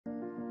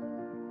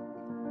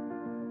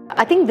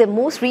I think the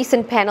most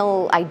recent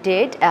panel I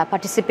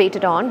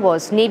participated on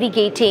was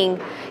navigating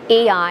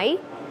AI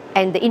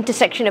and the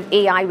intersection of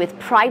AI with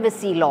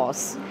privacy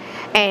laws.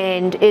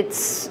 And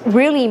it's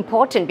really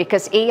important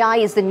because AI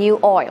is the new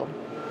oil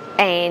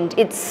and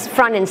it's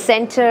front and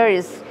center,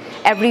 is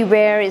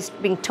everywhere, is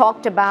being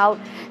talked about.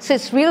 So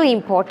it's really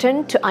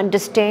important to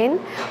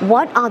understand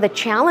what are the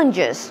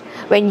challenges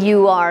when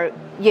you are,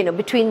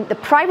 between the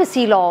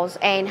privacy laws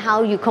and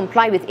how you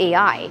comply with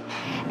AI.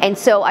 And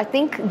so I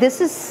think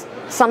this is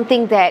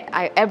something that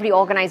every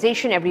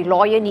organization, every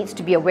lawyer needs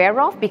to be aware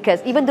of,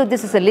 because even though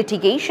this is a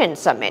litigation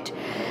summit,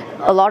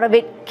 a lot of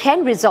it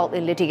can result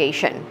in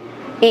litigation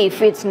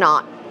if it's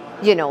not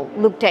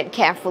looked at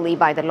carefully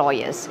by the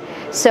lawyers.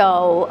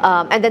 So,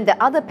 and then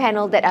the other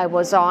panel that I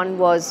was on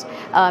was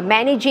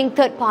managing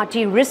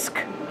third-party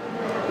risk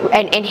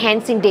and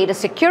enhancing data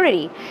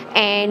security.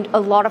 And a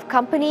lot of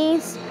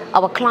companies,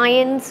 our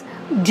clients,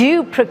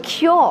 do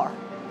procure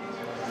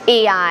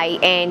AI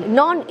and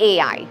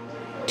non-AI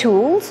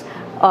tools,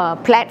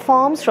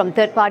 platforms from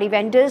third-party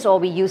vendors, or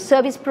we use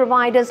service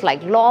providers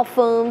like law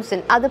firms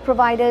and other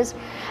providers.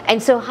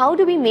 And so how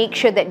do we make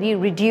sure that we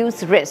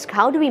reduce risk?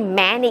 How do we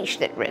manage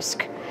that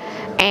risk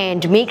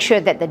and make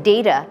sure that the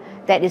data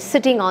that is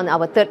sitting on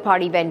our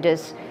third-party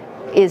vendors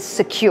is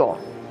secure?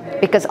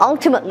 Because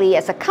ultimately,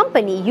 as a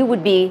company, you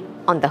would be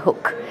on the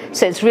hook.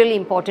 So it's really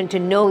important to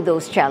know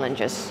those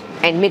challenges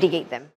and mitigate them.